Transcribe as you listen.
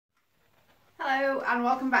Hello and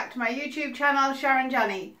welcome back to my YouTube channel, Sharon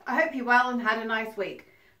Janney. I hope you're well and had a nice week.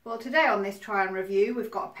 Well, today on this try and review we've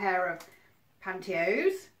got a pair of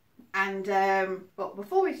pantyhose, and but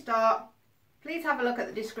before we start, please have a look at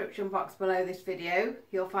the description box below this video.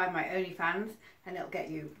 You'll find my OnlyFans and it'll get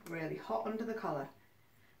you really hot under the collar.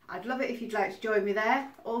 I'd love it if you'd like to join me there.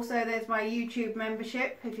 Also, there's my YouTube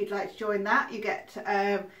membership. If you'd like to join that, you get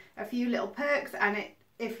a few little perks and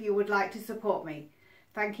if you would like to support me.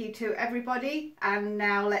 Thank you to everybody, and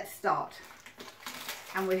now let's start.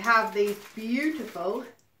 And we have these beautiful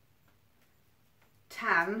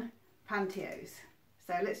tan pantyhose.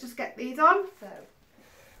 So let's just get these on. So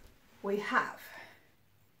we have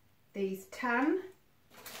these tan.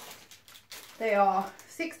 They are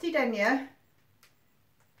 60 denier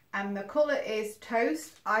and the colour is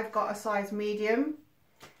toast. I've got a size medium.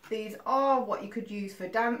 These are what you could use for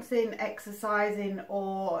dancing, exercising,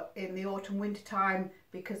 or in the autumn winter time,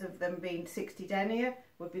 because of them being 60 denier,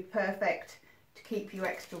 would be perfect to keep you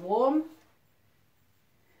extra warm.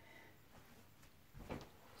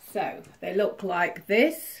 So they look like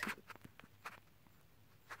this.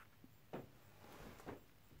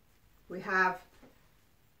 We have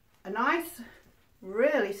a nice,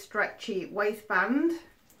 really stretchy waistband.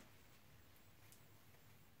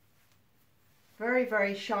 Very,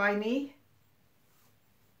 very shiny.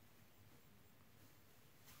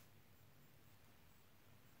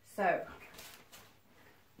 So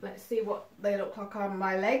let's see what they look like on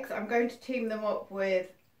my legs. I'm going to team them up with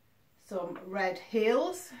some red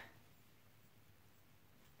heels.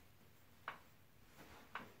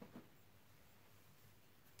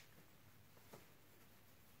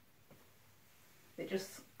 They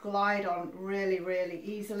just glide on really, really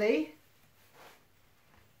easily.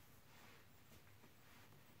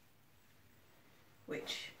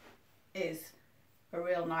 Which is a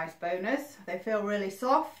real nice bonus. They feel really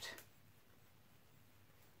soft.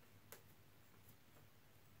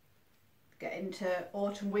 Get into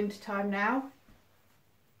autumn winter time now.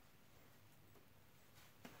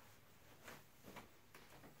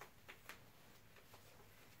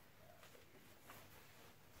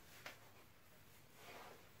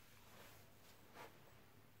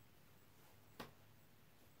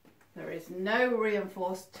 There is no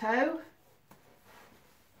reinforced toe.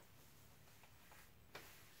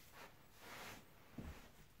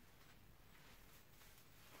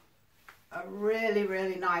 A really,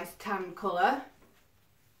 really nice tan colour.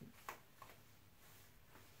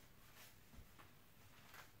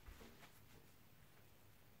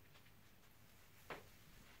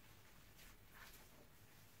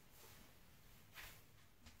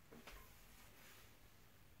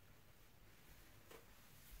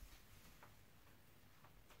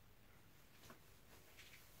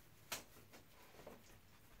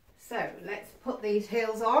 So let's put these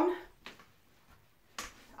heels on.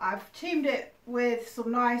 I've teamed it with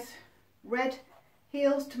some nice red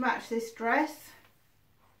heels to match this dress.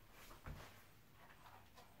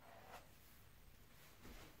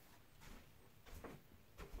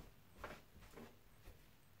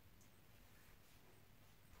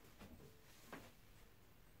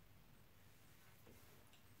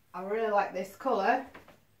 I really like this colour.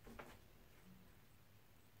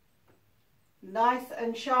 Nice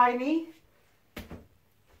and shiny.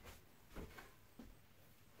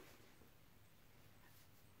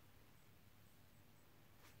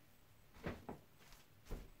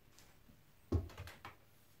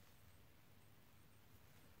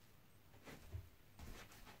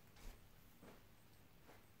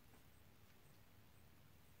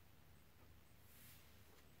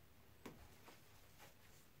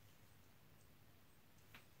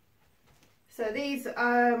 So these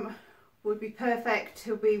would be perfect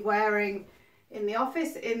to be wearing in the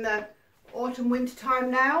office in the autumn winter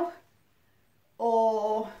time now,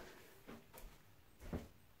 or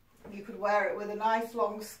you could wear it with a nice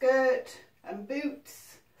long skirt and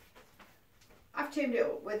boots. I've teamed it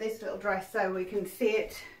up with this little dress so we can see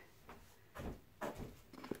it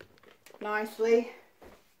nicely.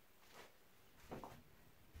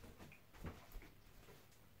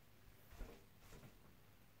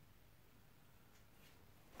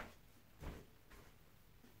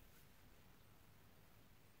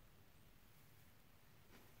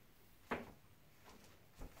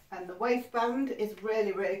 And the waistband is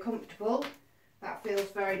really, really comfortable. That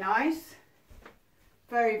feels very nice.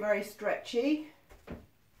 Very, very stretchy.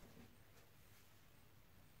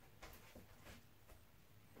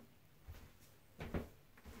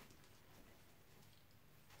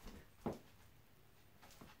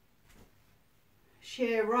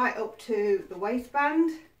 Sheer right up to the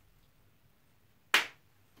waistband.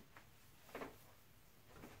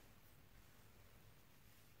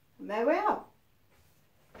 And there we are.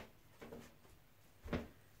 I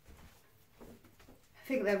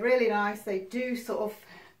think they're really nice. They do sort of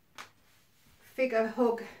figure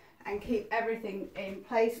hug and keep everything in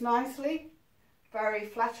place nicely. Very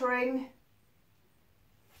flattering.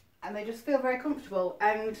 And they just feel very comfortable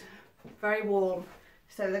and very warm.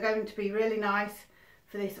 So they're going to be really nice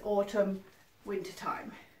for this autumn, winter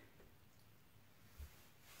time.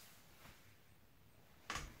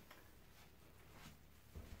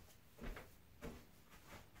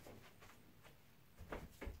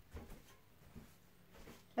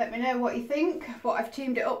 Let me know what you think, what I've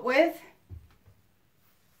teamed it up with.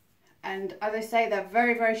 And as I say, they're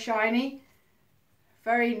very, very shiny,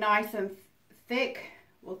 very nice and thick.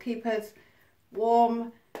 Will keep us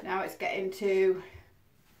warm. Now it's getting to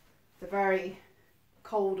the very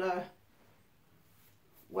colder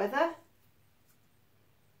weather.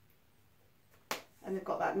 And they've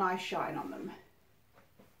got that nice shine on them.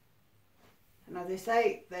 And as I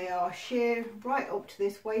say, they are sheer right up to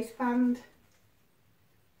this waistband.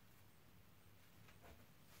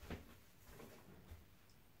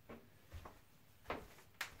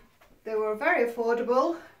 They were very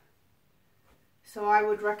affordable, so I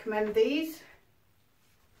would recommend these.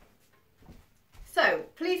 So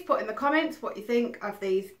please put in the comments what you think of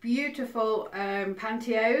these beautiful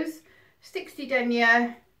pantyhose, 60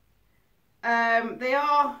 denier. They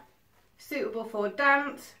are suitable for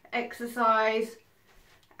dance, exercise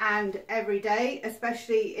and every day,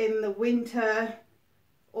 especially in the winter,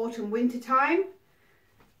 autumn winter time.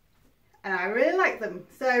 And I really like them.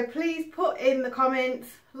 So please put in the comments,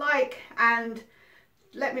 like, and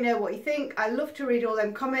let me know what you think. I love to read all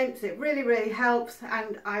them comments. It really, really helps.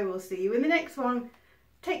 And I will see you in the next one.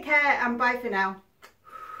 Take care and bye for now.